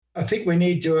I think we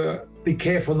need to be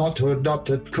careful not to adopt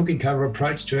a cookie cutter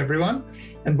approach to everyone.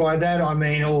 And by that, I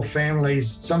mean all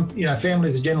families.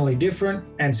 Families are generally different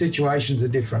and situations are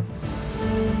different.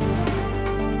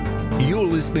 You're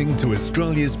listening to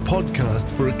Australia's podcast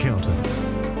for accountants,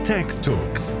 Tax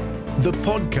Talks, the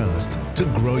podcast to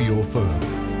grow your firm.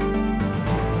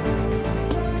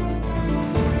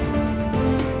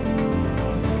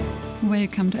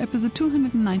 Welcome to episode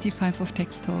 295 of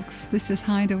Tax Talks. This is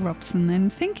Heide Robson,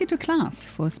 and thank you to Class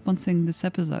for sponsoring this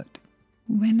episode.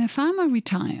 When a farmer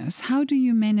retires, how do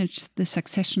you manage the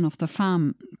succession of the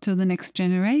farm to the next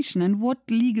generation, and what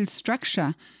legal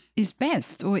structure is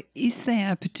best, or is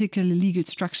there a particular legal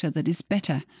structure that is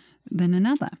better than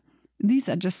another? These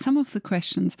are just some of the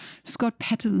questions Scott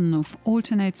Patterson of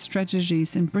Alternate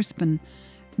Strategies in Brisbane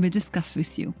will discuss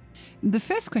with you. The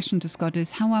first question to Scott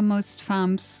is, how are most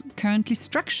farms currently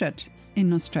structured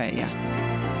in Australia?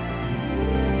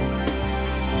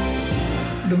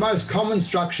 The most common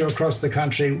structure across the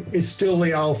country is still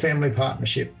the old family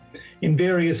partnership in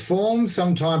various forms.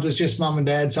 Sometimes it's just mum and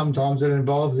dad, sometimes it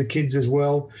involves the kids as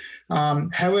well.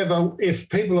 However, if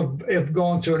people have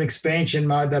gone through an expansion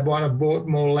mode, they might have bought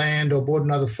more land or bought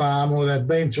another farm, or they've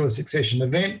been through a succession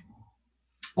event,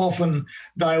 often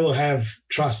they will have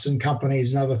trusts and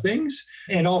companies and other things,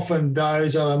 and often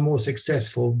those are the more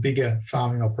successful, bigger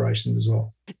farming operations as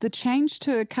well. The change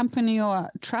to a company or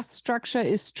trust structure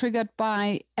is triggered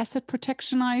by asset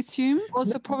protection, I assume.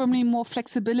 Also probably more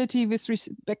flexibility with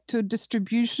respect to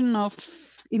distribution of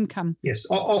income. Yes,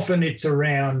 often it's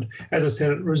around, as I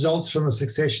said, it results from a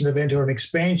succession event or an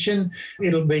expansion.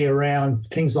 It'll be around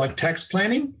things like tax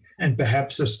planning and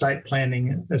perhaps estate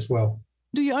planning as well.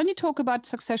 Do you only talk about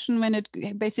succession when it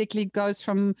basically goes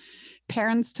from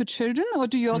parents to children, or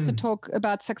do you also talk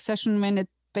about succession when it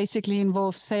basically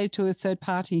involves sale to a third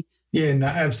party? Yeah, no,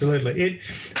 absolutely.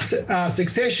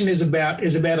 Succession is about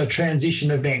a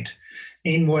transition event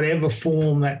in whatever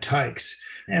form that takes.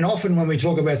 And often when we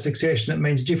talk about succession, it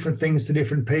means different things to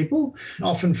different people.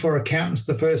 Often for accountants,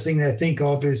 the first thing they think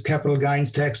of is capital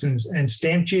gains tax and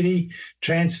stamp duty,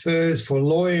 transfers. For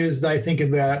lawyers, they think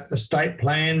about estate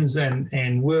plans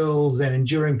and wills and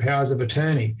enduring powers of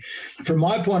attorney. From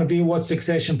my point of view, what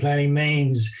succession planning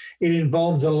means, it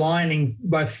involves aligning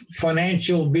both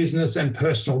financial, business and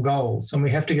personal goals. And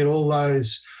we have to get all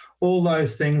those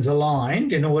things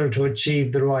aligned in order to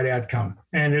achieve the right outcome.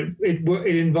 And it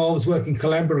involves working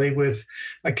collaboratively with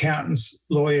accountants,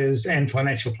 lawyers, and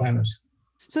financial planners.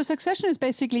 So succession is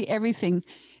basically everything.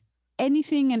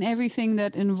 Anything and everything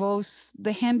that involves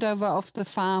the handover of the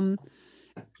farm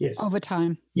over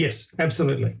time. Yes,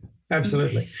 absolutely.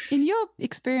 Absolutely. In your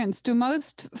experience, do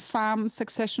most farm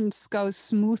successions go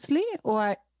smoothly,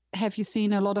 or have you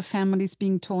seen a lot of families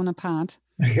being torn apart?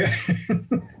 Okay.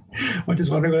 I'm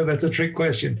just wondering whether that's a trick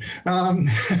question. The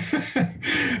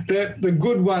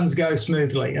good ones go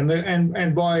smoothly, and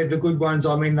by the good ones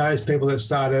I mean those people that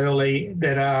start early,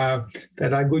 that are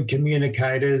good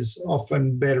communicators,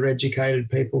 often better educated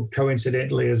people,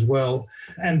 coincidentally as well,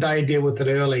 and they deal with it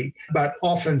early. But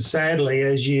often, sadly,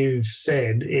 as you've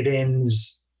said, it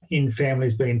ends in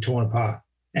families being torn apart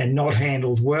and not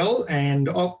handled well, and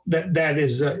that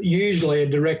is usually a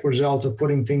direct result of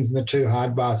putting things in the too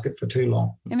hard basket for too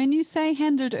long. And when you say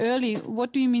handled early,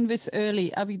 what do you mean with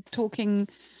early? Are we talking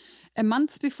a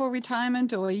month before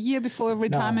retirement, or a year before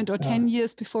retirement, or 10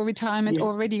 years before retirement,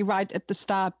 already right at the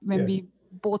start when we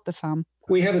bought the farm?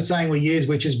 We have a saying we use,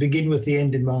 which is begin with the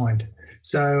end in mind.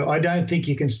 So I don't think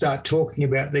you can start talking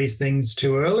about these things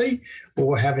too early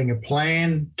or having a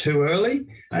plan too early.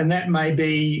 And that may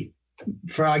be,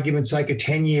 for argument's sake, a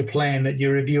 10-year plan that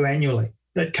you review annually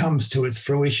that comes to its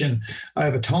fruition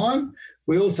over time.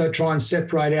 We also try and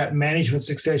separate out management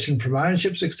succession from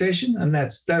ownership succession, and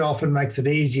that often makes it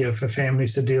easier for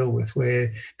families to deal with,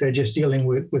 where they're just dealing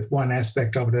with one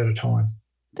aspect of it at a time.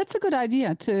 That's a good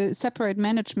idea, to separate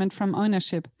management from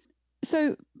ownership.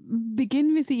 So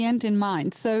begin with the end in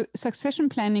mind. So succession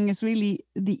planning is really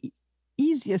the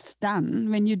easiest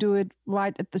done when you do it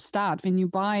right at the start, when you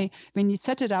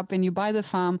set it up, when you buy the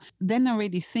farm, then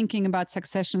already thinking about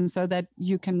succession so that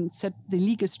you can set the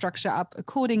legal structure up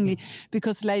accordingly.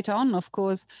 Because later on, of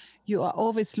course, you are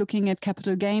always looking at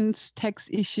capital gains tax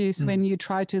issues when you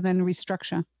try to then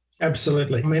restructure.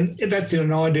 Absolutely. I mean, that's in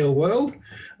an ideal world.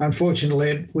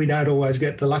 Unfortunately, we don't always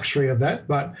get the luxury of that.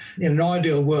 But in an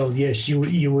ideal world, yes,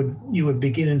 you would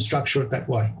begin and structure it that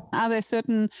way. Are there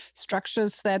certain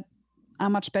structures that are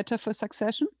much better for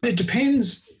succession? It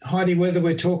depends, Heidi, whether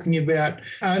we're talking about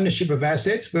ownership of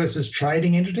assets versus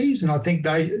trading entities. And I think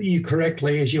you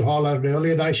correctly, as you highlighted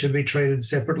earlier, they should be treated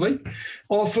separately.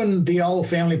 Often the old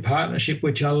family partnership,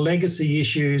 which are legacy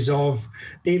issues of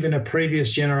even a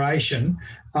previous generation,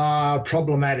 are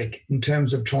problematic in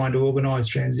terms of trying to organise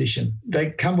transition.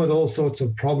 They come with all sorts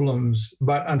of problems,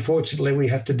 but unfortunately we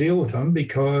have to deal with them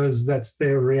because that's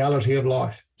the reality of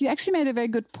life. You actually made a very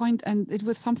good point, and it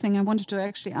was something I wanted to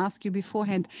actually ask you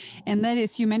beforehand, and that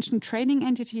is you mentioned trading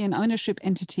entity and ownership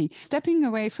entity. Stepping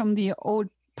away from the old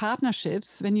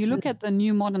partnerships, when you look at the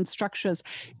new modern structures,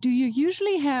 do you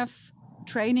usually have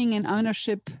trading and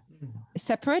ownership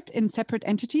separate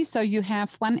entities? So you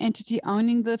have one entity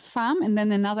owning the farm and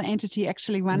then another entity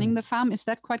actually running the farm. Is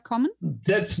that quite common?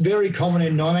 That's very common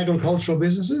in non-agricultural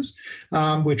businesses.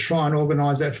 We try and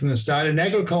organise that from the start. In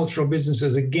agricultural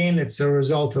businesses, again, it's a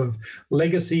result of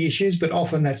legacy issues, but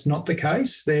often that's not the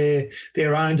case.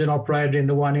 They're owned and operated in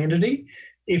the one entity.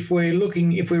 If we're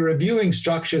reviewing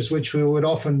structures, which we would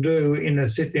often do in a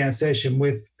sit-down session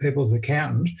with people's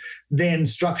accountant, then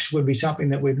structure would be something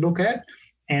that we'd look at.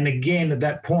 And again, at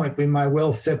that point, we may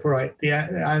well separate the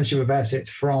ownership of assets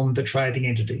from the trading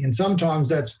entity. And sometimes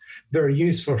that's very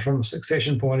useful from a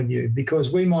succession point of view,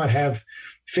 because we might have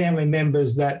family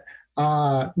members that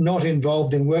are not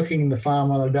involved in working in the farm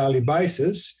on a daily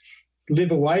basis,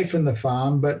 live away from the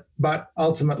farm, but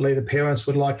ultimately the parents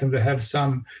would like them to have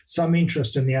some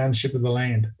interest in the ownership of the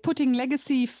land. Putting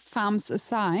legacy farms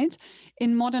aside,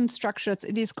 in modern structures,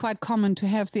 it is quite common to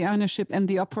have the ownership and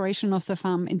the operation of the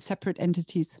farm in separate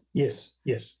entities. Yes.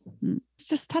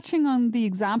 Just touching on the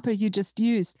example you just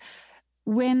used,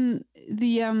 when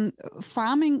the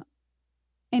farming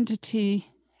entity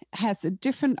has a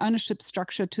different ownership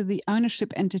structure to the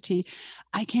ownership entity,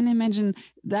 I can imagine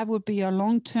that would be a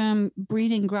long-term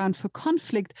breeding ground for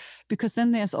conflict, because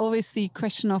then there's always the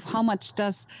question of how much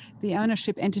does the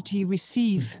ownership entity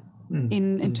receive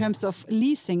in terms of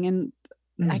leasing. And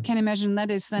I can imagine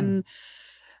that is then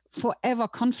forever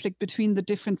conflict between the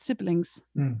different siblings.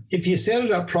 If you set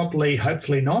it up properly,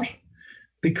 hopefully not.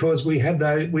 Because we have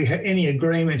any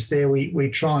agreements there, we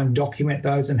try and document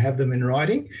those and have them in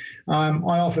writing.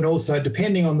 I often also,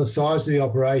 depending on the size of the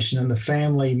operation and the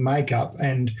family makeup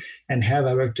and how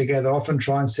they work together, often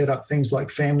try and set up things like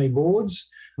family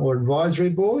boards or advisory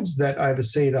boards that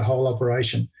oversee the whole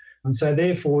operation. And so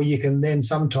therefore you can then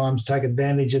sometimes take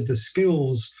advantage of the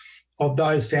skills of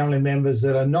those family members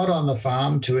that are not on the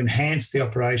farm to enhance the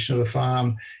operation of the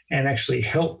farm and actually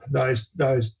help those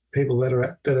people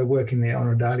that are working there on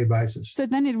a daily basis. So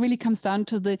then it really comes down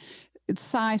to the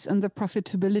size and the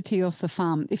profitability of the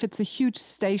farm. If it's a huge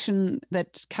station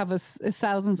that covers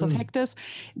thousands of hectares,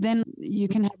 then you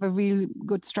can have a real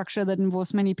good structure that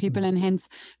involves many people and hence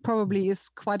probably is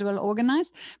quite well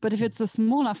organized. But if it's a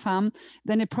smaller farm,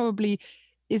 then it probably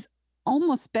is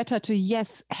almost better to,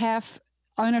 yes, have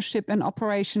ownership and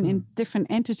operation in different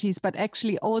entities, but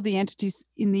actually all the entities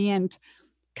in the end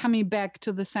coming back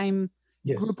to the same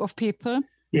group of people.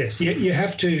 Yes, you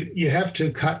have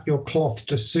to cut your cloth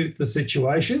to suit the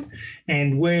situation,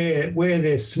 and where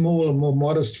there's smaller, more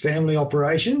modest family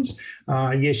operations,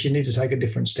 yes, you need to take a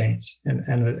different stance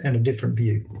and a different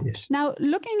view. Yes. Now,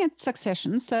 looking at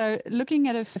succession, so looking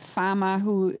at a farmer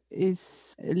who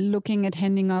is looking at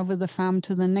handing over the farm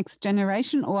to the next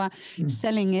generation or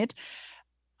selling it,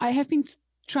 I have been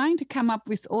trying to come up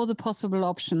with all the possible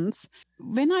options.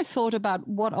 When I thought about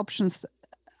what options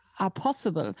are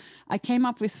possible, I came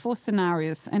up with 4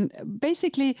 scenarios, and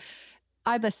basically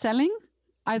either selling,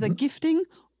 either gifting,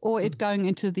 or it going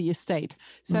into the estate.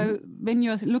 So when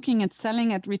you're looking at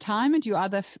selling at retirement, you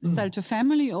either sell to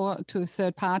family or to a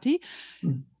third party.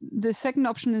 The second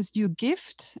option is you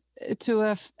gift to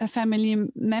a family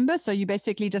member. So you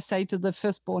basically just say to the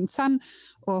firstborn son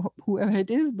or whoever it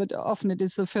is, but often it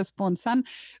is the firstborn son,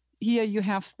 here you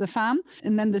have the farm.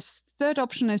 And then the third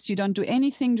option is you don't do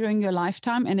anything during your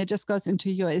lifetime and it just goes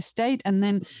into your estate, and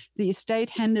then the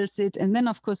estate handles it. And then,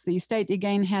 of course, the estate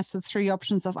again has the 3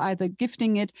 options of either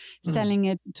gifting it, selling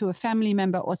it to a family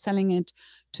member, or selling it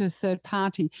to a third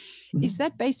party. Is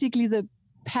that basically the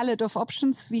palette of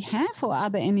options we have, or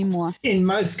are there any more? In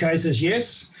most cases,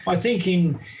 yes. I think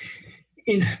in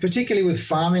particularly with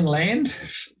farming land,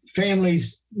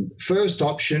 families' first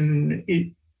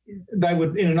option, they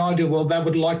would, in an ideal world, they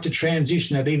would like to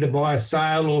transition it either by a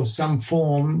sale or some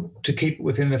form to keep it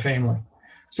within the family.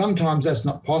 Sometimes that's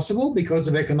not possible because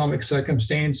of economic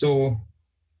circumstance or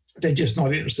they're just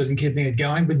not interested in keeping it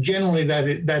going. But generally,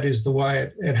 that is the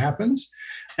way it happens.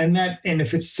 And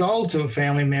if it's sold to a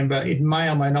family member, it may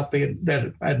or may not be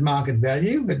at market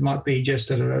value. It might be just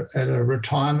at a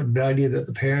retirement value that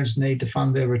the parents need to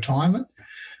fund their retirement.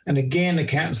 And again,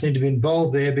 accountants need to be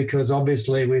involved there because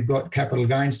obviously we've got capital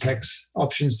gains tax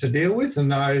options to deal with,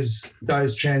 and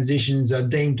those transitions are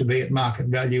deemed to be at market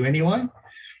value anyway.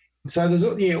 So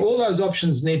all those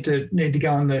options need to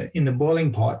go in the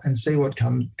boiling pot and see what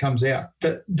comes out.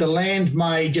 The land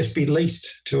may just be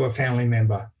leased to a family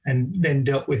member and then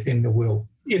dealt with in the will.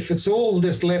 If it's all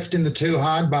just left in the too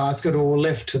hard basket or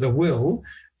left to the will,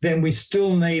 then we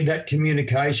still need that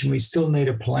communication. We still need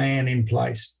a plan in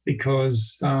place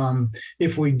because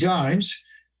if we don't,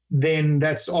 then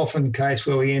that's often the case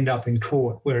where we end up in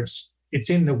court where it's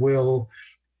in the will.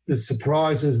 The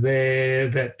surprises there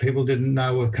that people didn't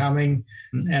know were coming,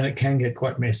 and it can get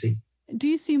quite messy. Do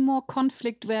you see more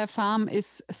conflict where a farm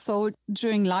is sold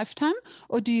during lifetime,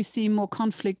 or do you see more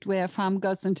conflict where a farm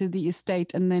goes into the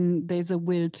estate and then there's a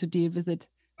will to deal with it?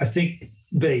 I think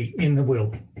B, in the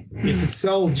will. If it's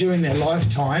sold during their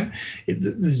lifetime,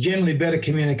 there's generally better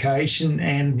communication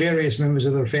and various members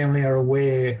of the family are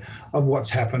aware of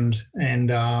what's happened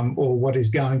and or what is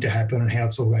going to happen and how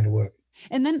it's all going to work.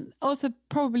 And then also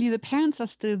probably the parents are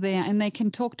still there and they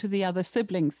can talk to the other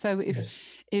siblings. So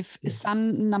if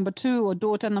son number 2 or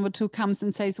daughter number 2 comes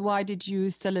and says, why did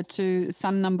you sell it to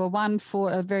son number 1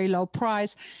 for a very low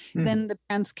price? Then the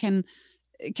parents can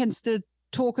still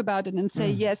talk about it and say,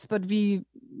 yes, but we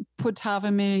put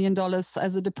 $500,000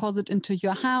 as a deposit into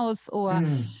your house or,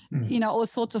 all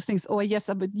sorts of things. Or yes,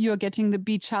 but you're getting the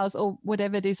beach house or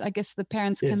whatever it is. I guess the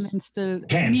parents can then still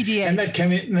mediate. And that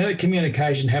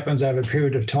communication happens over a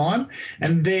period of time.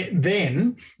 And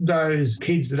then those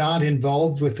kids that aren't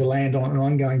involved with the land on an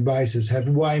ongoing basis have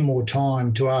way more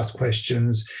time to ask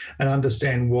questions and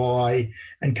understand why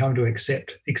and come to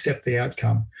accept the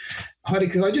outcome. Heidi,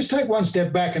 could I just take one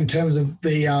step back in terms of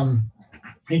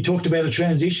you talked about a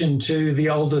transition to the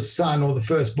oldest son or the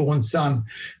firstborn son.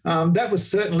 That was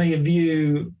certainly a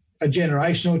view a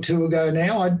generation or two ago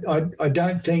now.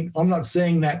 I'm not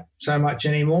seeing that so much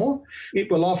anymore.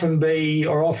 It will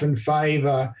often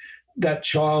favour that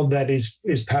child that is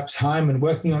perhaps home and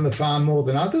working on the farm more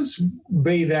than others,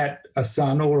 be that a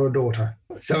son or a daughter.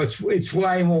 So it's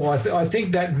way more. I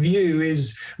think that view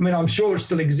is, I'm sure it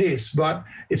still exists, but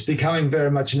it's becoming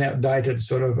very much an outdated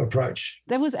sort of approach.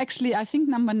 That was actually, I think,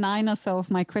 number 9 or so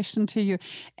of my question to you.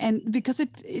 And because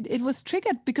it was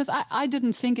triggered, because I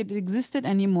didn't think it existed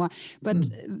anymore. But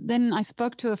then I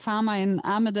spoke to a farmer in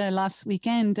Armidale last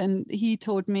weekend, and he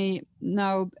told me,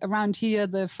 no, around here,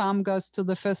 the farm goes to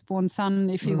the firstborn son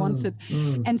if he wants it.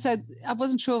 And so I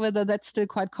wasn't sure whether that's still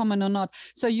quite common or not.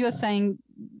 So you're saying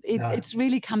it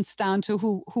really comes down to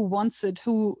who wants it,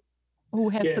 who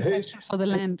has the passion for the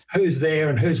land. Who's there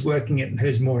and who's working it and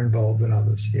who's more involved than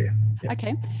others, yeah.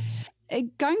 Okay.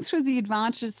 Going through the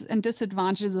advantages and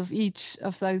disadvantages of each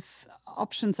of those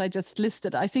options I just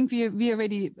listed, I think we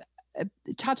already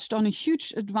touched on a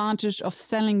huge advantage of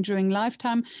selling during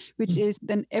lifetime, which is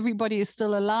then everybody is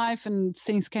still alive and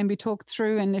things can be talked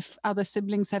through. And if other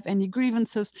siblings have any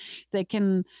grievances, they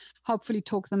can hopefully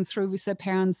talk them through with their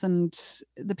parents, and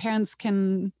the parents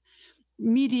can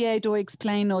mediate or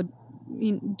explain or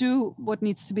do what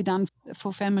needs to be done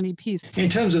for family peace. In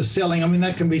terms of selling,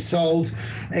 that can be sold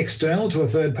external to a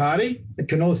third party. It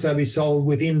can also be sold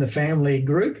within the family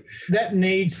group. That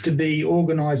needs to be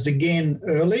organised again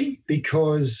early,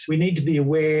 because we need to be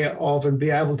aware of and be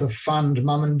able to fund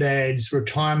mum and dad's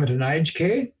retirement and aged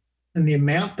care. And the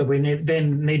amount that we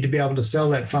need to be able to sell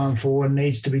that farm for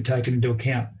needs to be taken into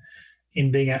account in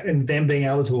them being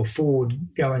able to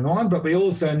afford going on. But we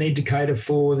also need to cater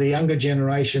for the younger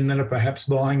generation that are perhaps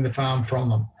buying the farm from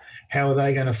them. How are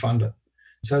they going to fund it?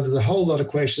 So there's a whole lot of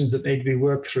questions that need to be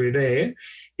worked through there.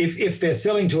 If they're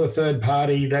selling to a third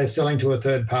party, they're selling to a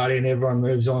third party and everyone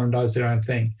moves on and does their own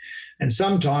thing. And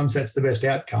sometimes that's the best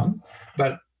outcome,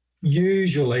 but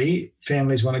usually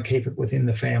families want to keep it within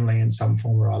the family in some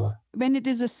form or other. When it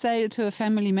is a sale to a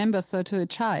family member, so to a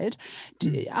child,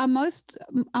 are most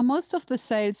of the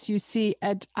sales you see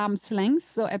at arm's length,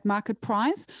 so at market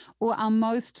price, or are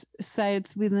most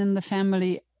sales within the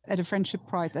family at a friendship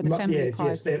price, at a family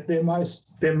price? Yes,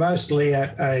 they're mostly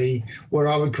at what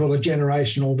I would call a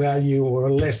generational value or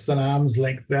a less than arm's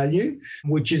length value,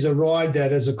 which is arrived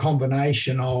at as a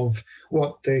combination of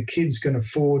what the kids can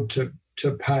afford to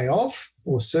pay off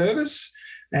or service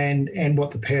and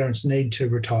what the parents need to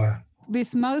retire.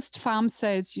 With most farm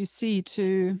sales you see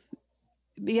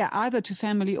either to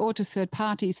family or to third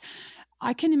parties,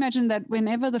 I can imagine that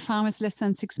whenever the farm is less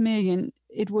than 6 million,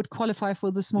 it would qualify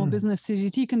for the small business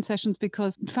CGT concessions,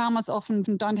 because farmers often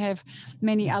don't have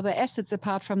many other assets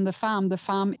apart from the farm. The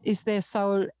farm is their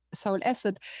sole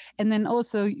asset. And then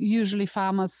also usually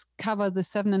farmers cover the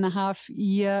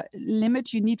 7.5-year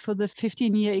limit you need for the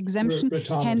 15-year exemption.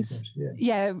 Retirement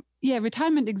exemption,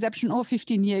 retirement exemption or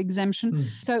 15-year exemption.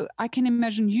 So I can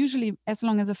imagine usually as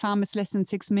long as a farm is less than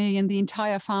 6 million, the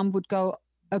entire farm would go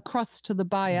across to the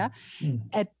buyer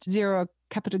at zero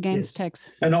capital gains tax.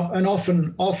 And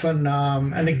often,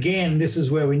 and again, this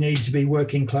is where we need to be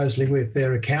working closely with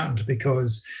their accountant,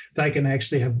 because they can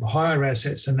actually have higher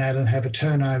assets than that and have a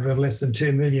turnover of less than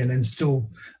 2 million and still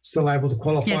able to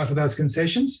qualify for those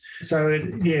concessions. So,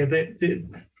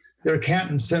 their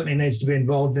accountant certainly needs to be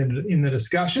involved in the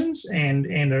discussions and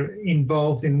are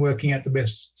involved in working out the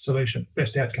best solution,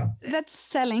 best outcome. That's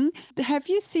selling. Have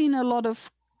you seen a lot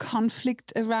of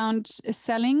conflict around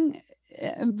selling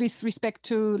with respect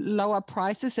to lower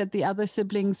prices, that the other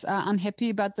siblings are unhappy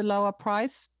about the lower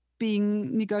price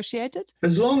being negotiated?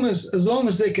 As long as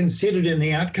they're considered in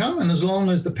the outcome, and as long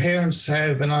as the parents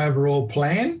have an overall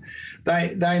plan,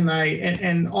 they may,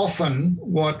 and often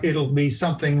what it'll be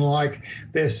something like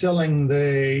they're selling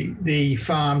the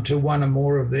farm to one or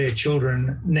more of their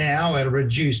children now at a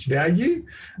reduced value,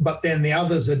 but then the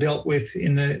others are dealt with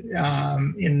in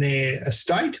their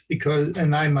estate,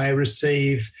 and they may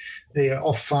receive their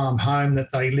off-farm home that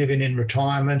they live in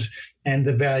retirement, and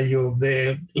the value of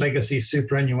their legacy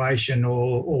superannuation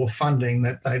or funding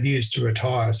that they've used to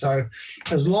retire. So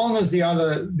as long as the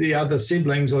other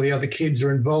siblings or the other kids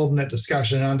are involved in that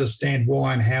discussion and understand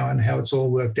why and how it's all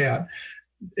worked out,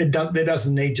 there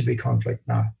doesn't need to be conflict,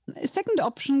 no. Second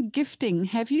option, gifting.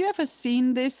 Have you ever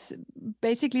seen this,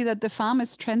 basically that the farm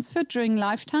is transferred during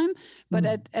lifetime, but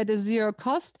at a zero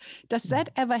cost? Does that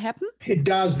ever happen? It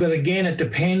does, but again, it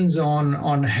depends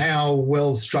on how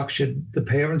well structured the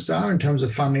parents are in terms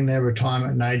of funding their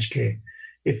retirement and aged care.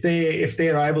 If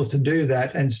they're able to do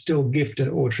that and still gift it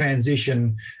or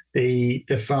transition the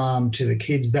farm to the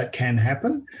kids, that can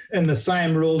happen. And the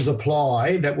same rules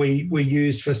apply that we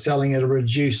used for selling at a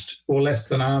reduced or less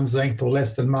than arm's length or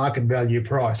less than market value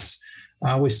price.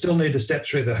 We still need to step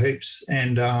through the hoops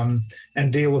and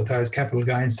deal with those capital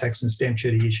gains tax and stamp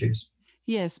duty issues.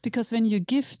 Yes, because when you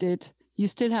gift it, you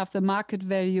still have the market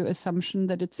value assumption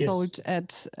that it's sold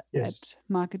at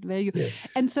market value. Yes.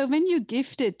 And so when you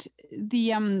gift it,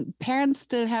 the parents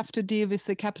still have to deal with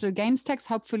the capital gains tax.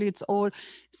 Hopefully it's all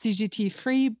CGT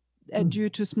free due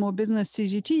to small business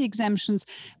CGT exemptions.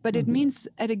 But it means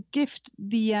at a gift,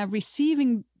 the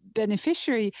receiving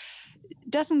beneficiary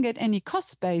doesn't get any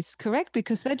cost base, correct?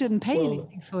 Because they didn't pay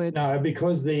anything for it. No,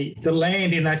 because the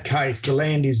land in that case, the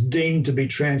land is deemed to be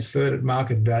transferred at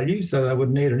market value. So they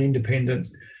would need an independent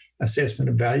assessment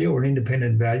of value or an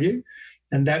independent value.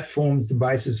 And that forms the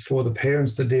basis for the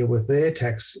parents to deal with their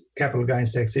capital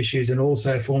gains tax issues, and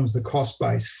also forms the cost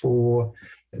base for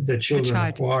the children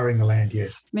acquiring the land,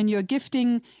 yes. When you're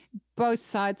gifting, both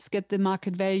sides get the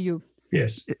market value.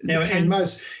 Yes. Now, in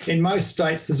most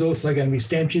states, there's also going to be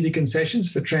stamp duty concessions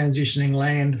for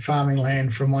transitioning farming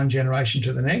land from one generation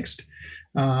to the next.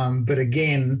 But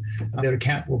again, their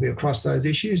account will be across those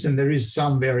issues, and there is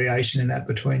some variation in that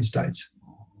between states.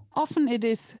 Often it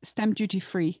is stamp duty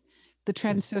free, the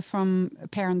transfer from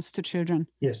parents to children.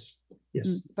 Yes.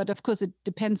 Yes. But of course, it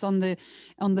depends on the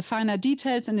finer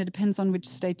details, and it depends on which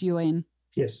state you're in.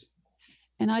 Yes.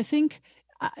 And I think.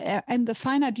 And the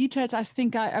finer details, I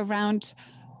think, are around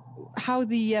how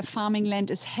the farming land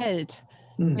is held.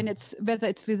 Whether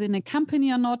it's within a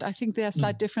company or not. I think there are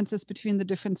slight differences between the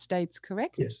different states,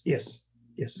 correct? Yes.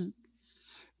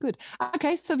 Good.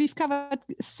 Okay, so we've covered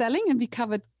selling and we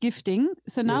covered gifting.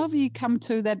 So now we come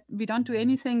to that we don't do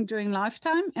anything during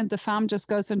lifetime and the farm just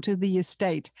goes into the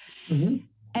estate.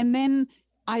 And then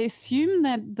I assume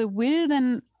that the will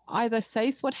then either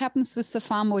says what happens with the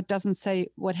farm or it doesn't say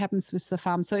what happens with the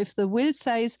farm. So if the will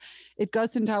says it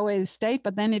goes into our estate,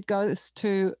 but then it goes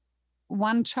to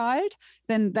one child,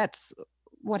 then that's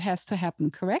what has to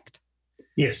happen, correct?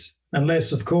 Yes,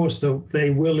 unless, of course,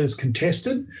 the will is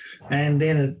contested, and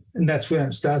that's when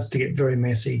it starts to get very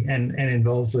messy and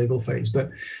involves legal fees.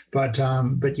 But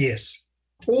yes.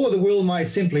 Or the will may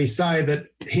simply say that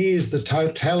here's the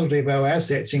totality of our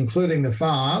assets, including the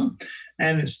farm,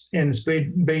 and it's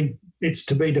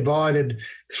to be divided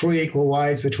 3 equal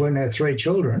ways between our 3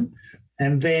 children.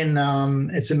 And then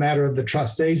it's a matter of the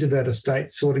trustees of that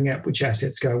estate sorting out which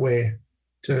assets go where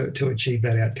to achieve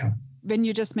that outcome. When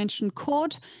you just mentioned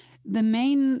court, the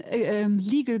main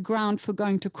legal ground for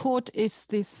going to court is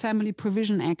this Family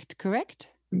Provision Act,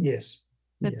 correct? Yes.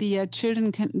 that the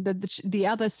children the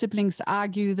other siblings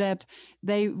argue that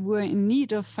they were in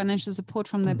need of financial support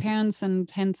from their parents,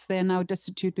 and hence they're now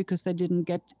destitute because they didn't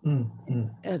get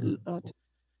a lot.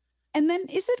 And then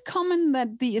is it common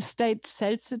that the estate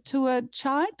sells it to a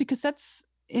child? Because that's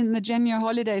in the January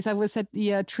holidays. I was at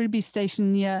the Trilby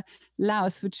station near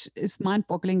Laos, which is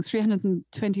mind-boggling,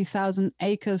 320,000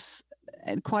 acres,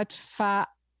 quite far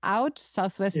out,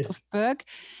 southwest of Berg.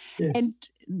 Yes. And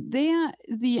there,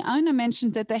 the owner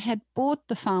mentioned that they had bought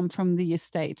the farm from the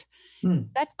estate.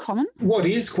 That common? What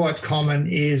is quite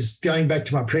common is, going back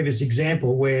to my previous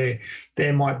example, where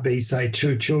there might be, say,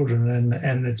 2 children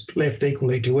and it's left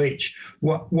equally to each.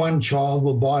 One child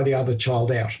will buy the other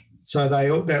child out. So they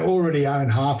already own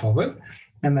half of it,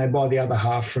 and they buy the other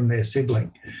half from their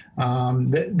sibling.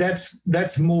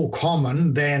 That's more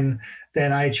common than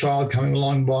a child coming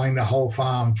along buying the whole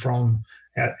farm from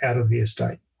out of the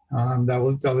estate.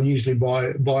 They'll usually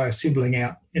buy a sibling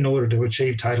out in order to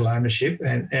achieve total ownership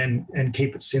and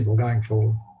keep it simple going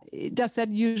forward. Does that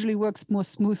usually works more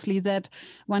smoothly, that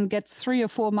one gets 3 or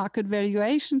 4 market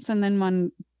valuations and then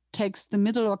one takes the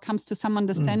middle or comes to some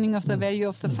understanding of the value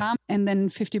of the farm, and then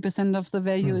 50% of the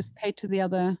value is paid to the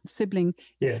other sibling?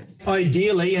 Yeah.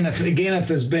 Ideally, and if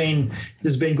there's been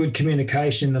good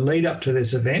communication in the lead up to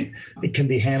this event, it can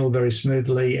be handled very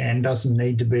smoothly and doesn't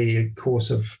need to be a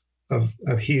course of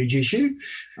huge issue.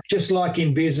 Just like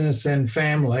in business and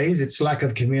families, it's lack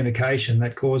of communication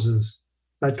that causes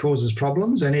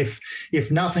problems. And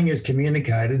if nothing is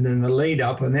communicated in the lead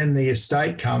up, and then the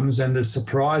estate comes and there's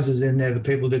surprises in there that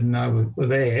people didn't know were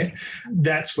there,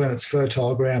 that's when it's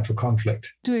fertile ground for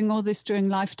conflict. Doing all this during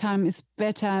lifetime is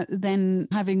better than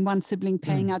having one sibling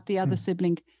paying out the other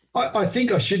sibling. I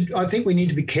think we need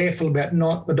to be careful about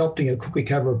not adopting a cookie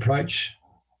cutter approach,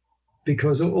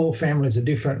 because all families are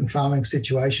different and farming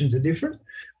situations are different.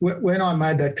 When I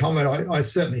made that comment, I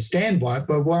certainly stand by it,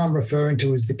 but what I'm referring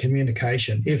to is the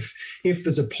communication. If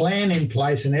there's a plan in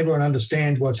place and everyone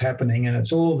understands what's happening and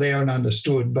it's all there and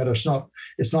understood, but it's not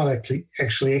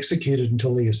actually executed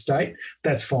until the estate,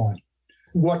 that's fine.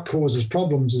 What causes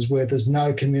problems is where there's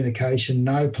no communication,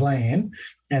 no plan,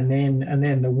 and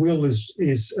then the will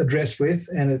is addressed with,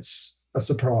 and it's a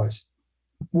surprise.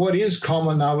 What is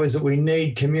common, though, is that we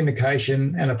need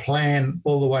communication and a plan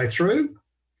all the way through.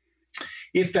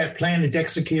 If that plan is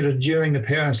executed during the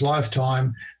parent's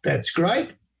lifetime, that's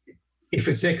great. If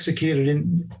it's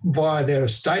executed via their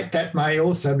estate, that may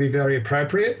also be very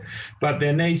appropriate, but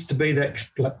there needs to be that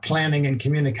planning and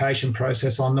communication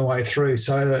process on the way through,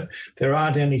 so that there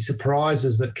aren't any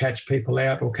surprises that catch people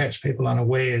out or catch people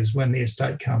unawares when the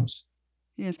estate comes.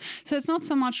 Yes. So it's not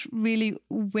so much really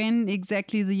when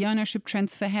exactly the ownership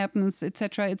transfer happens,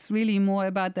 etc. It's really more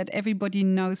about that everybody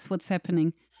knows what's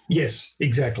happening. Yes,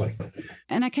 exactly.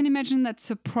 And I can imagine that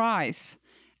surprise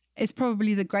is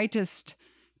probably the greatest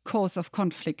cause of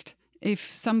conflict. If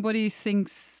somebody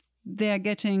thinks they're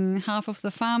getting half of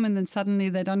the farm and then suddenly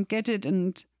they don't get it,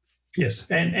 and yes,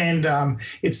 and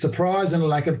it's surprise and a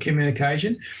lack of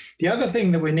communication. The other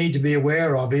thing that we need to be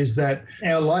aware of is that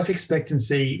our life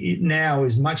expectancy now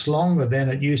is much longer than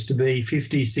it used to be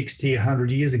 50, 60,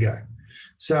 100 years ago.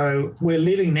 So we're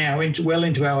living now well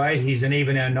into our 80s and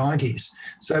even our 90s.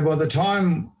 So by the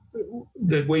time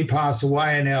that we pass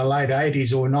away in our late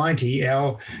 80s or 90,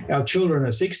 our children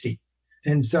are 60.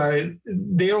 And so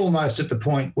they're almost at the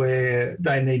point where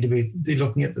they need to be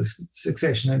looking at the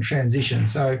succession and transition.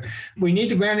 So we need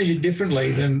to manage it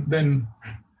differently than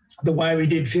the way we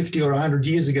did 50 or 100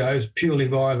 years ago, purely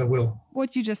via the will.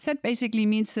 What you just said basically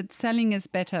means that selling is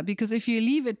better, because if you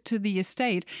leave it to the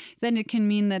estate, then it can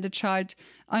mean that a child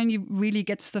only really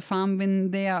gets the farm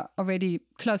when they are already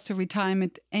close to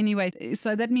retirement anyway.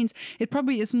 So that means it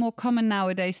probably is more common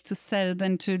nowadays to sell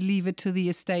than to leave it to the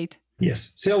estate.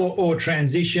 Yes, sell or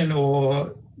transition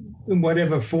or in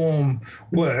whatever form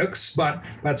works, but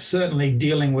certainly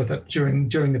dealing with it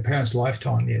during the parent's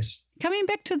lifetime, yes. Coming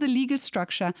back to the legal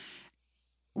structure,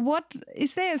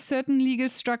 is there a certain legal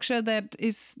structure that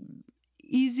is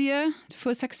easier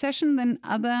for succession than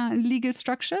other legal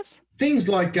structures? Things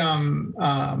like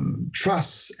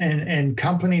trusts and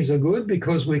companies are good,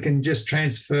 because we can just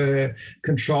transfer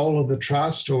control of the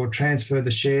trust or transfer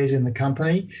the shares in the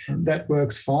company. That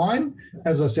works fine.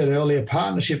 As I said earlier,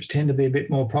 partnerships tend to be a bit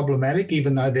more problematic,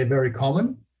 even though they're very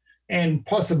common. And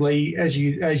possibly, as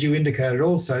you indicated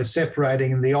also,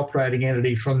 separating the operating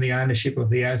entity from the ownership of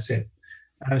the asset,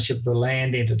 ownership of the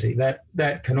land entity,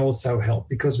 that can also help,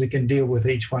 because we can deal with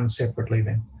each one separately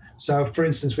then. So, for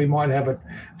instance, we might have,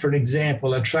 for an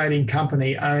example, a trading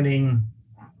company owning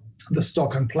the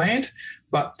stock and plant,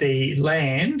 but the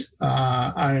land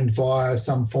owned via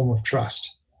some form of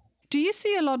trust. Do you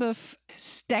see a lot of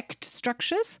stacked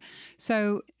structures?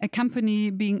 So a company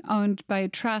being owned by a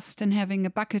trust and having a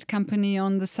bucket company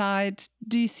on the side.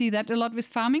 Do you see that a lot with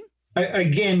farming?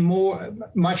 Again,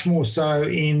 much more so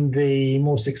in the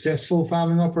more successful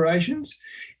farming operations.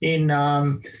 In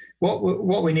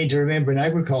what we need to remember in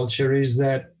agriculture is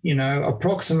that,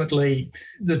 approximately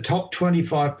the top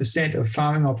 25% of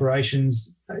farming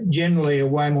operations generally are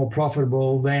way more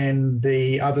profitable than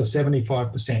the other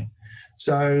 75%.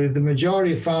 So the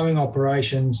majority of farming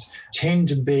operations tend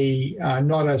to be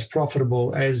not as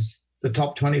profitable as the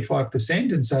top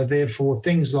 25%. And so therefore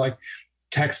things like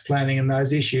tax planning and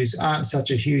those issues aren't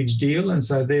such a huge deal. And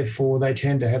so therefore they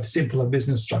tend to have simpler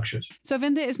business structures. So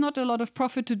when there is not a lot of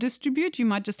profit to distribute, you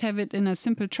might just have it in a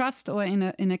simple trust or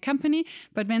in a company.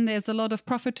 But when there's a lot of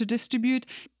profit to distribute,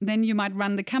 then you might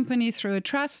run the company through a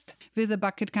trust with a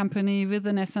bucket company, with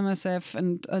an SMSF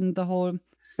and the whole.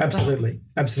 Absolutely.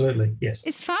 Absolutely. Yes.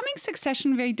 Is farming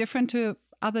succession very different to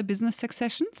other business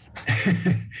successions?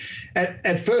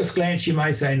 At first glance, you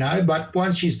may say no, but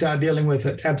once you start dealing with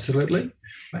it, absolutely.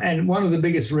 And one of the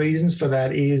biggest reasons for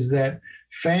that is that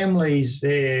families,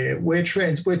 we're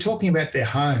talking about their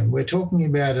home. We're talking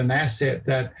about an asset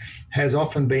that has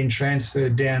often been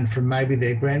transferred down from maybe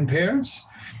their grandparents.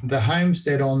 The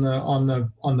homestead on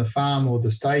the farm or the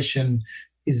station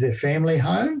is their family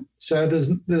home. So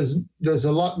there's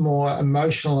a lot more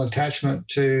emotional attachment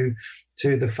to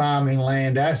the farming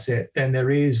land asset than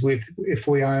there is if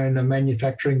we own a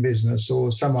manufacturing business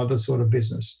or some other sort of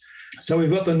business. So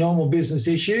we've got the normal business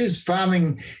issues.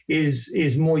 Farming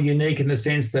is more unique in the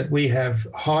sense that we have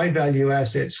high value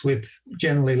assets with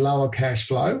generally lower cash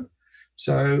flow.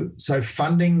 So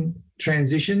funding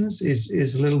transitions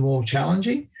is a little more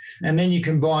challenging. And then you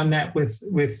combine that with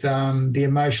the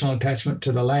emotional attachment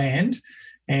to the land,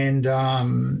 and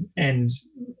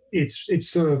it's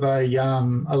sort of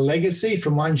a legacy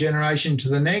from one generation to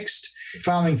the next.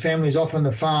 Farming families, often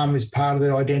the farm is part of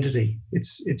their identity.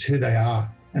 It's who they are.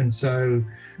 And so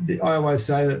I always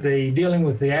say that the dealing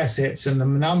with the assets and the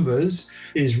numbers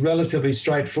is relatively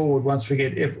straightforward once we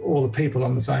get all the people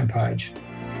on the same page.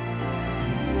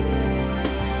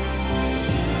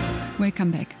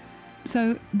 Welcome back.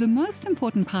 So the most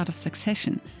important part of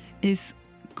succession is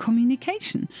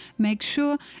communication. Make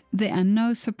sure there are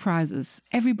no surprises.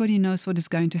 Everybody knows what is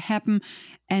going to happen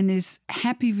and is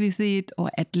happy with it, or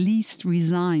at least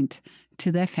resigned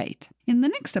to their fate. In the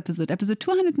next episode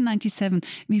 297,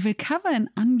 we will cover an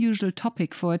unusual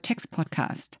topic for a tax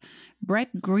podcast.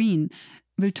 Brett Green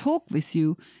will talk with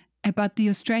you about the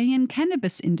Australian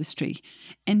cannabis industry,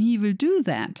 and he will do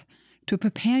that to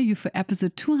prepare you for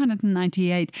episode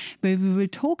 298, where we will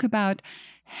talk about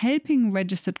helping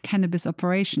registered cannabis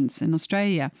operations in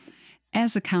Australia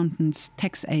as accountants,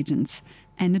 tax agents,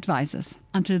 and advisors.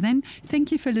 Until then,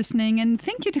 thank you for listening, and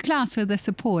thank you to Klaas for their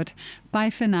support. Bye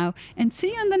for now, and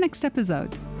see you in the next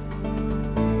episode.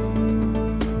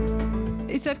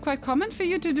 Is that quite common for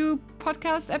you to do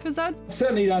podcast episodes? I've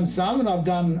certainly done some, and I've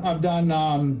done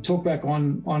talkback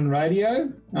on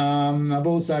radio.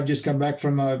 I've just come back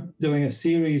from doing a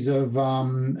series of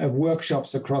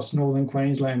workshops across northern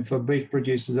Queensland for beef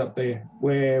producers up there,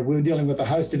 where we were dealing with a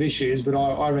host of issues, but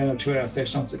I ran a 2-hour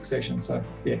session on succession. So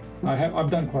yeah,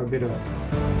 I've done quite a bit of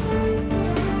it.